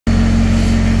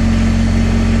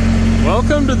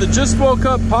Welcome to the Just Woke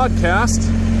Up podcast.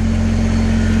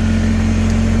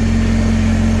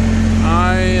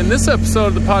 In this episode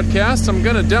of the podcast, I'm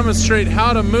going to demonstrate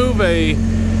how to move a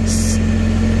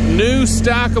new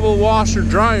stackable washer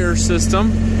dryer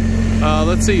system.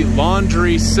 Let's see,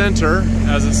 laundry center,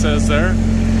 as it says there,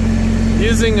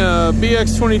 using a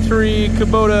BX23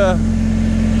 Kubota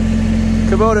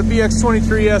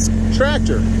BX23s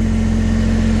tractor,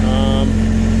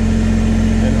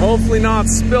 and hopefully not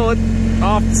spill it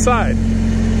off the side.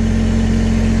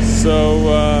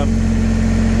 So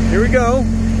here we go.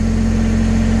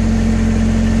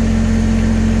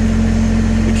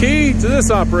 The key to this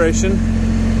operation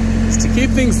is to keep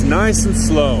things nice and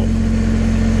slow.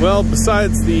 Well,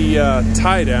 besides the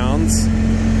tie downs,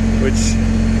 which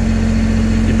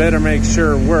you better make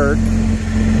sure work.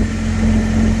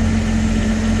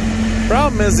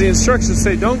 Problem is, the instructions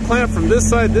say don't clamp from this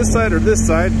side, or this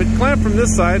side, but clamp from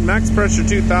this side, max pressure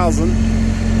 2000,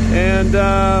 and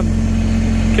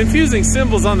confusing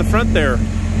symbols on the front there.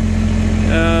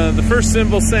 The first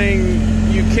symbol saying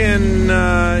you can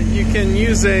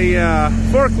use a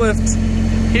forklift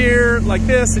here like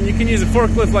this, and you can use a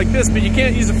forklift like this, but you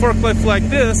can't use a forklift like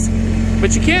this,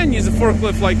 but you can use a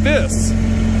forklift like this.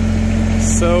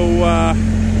 So,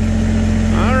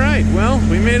 all right, well,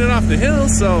 we made it off the hill,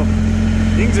 so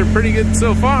things are pretty good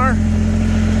so far.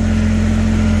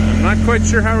 I'm not quite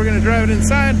sure how we're going to drive it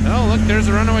inside. Oh, look, there's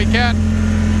a runaway cat.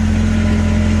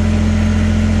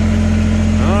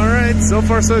 All right, so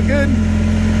far so good.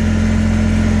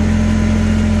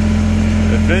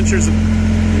 Adventures of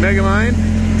Megamind,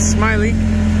 Smiley.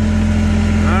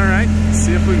 All right, let's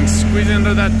see if we can squeeze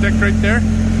into that deck right there.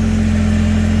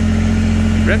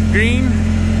 Rep Green,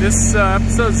 this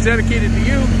episode's dedicated to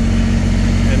you.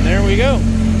 And there we go.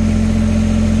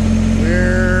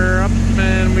 We're up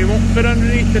and we won't fit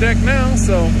underneath the deck now,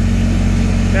 so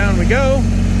down we go.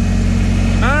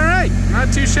 All right,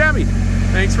 not too shabby.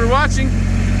 Thanks for watching.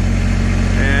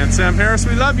 And Sam Harris,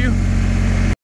 we love you.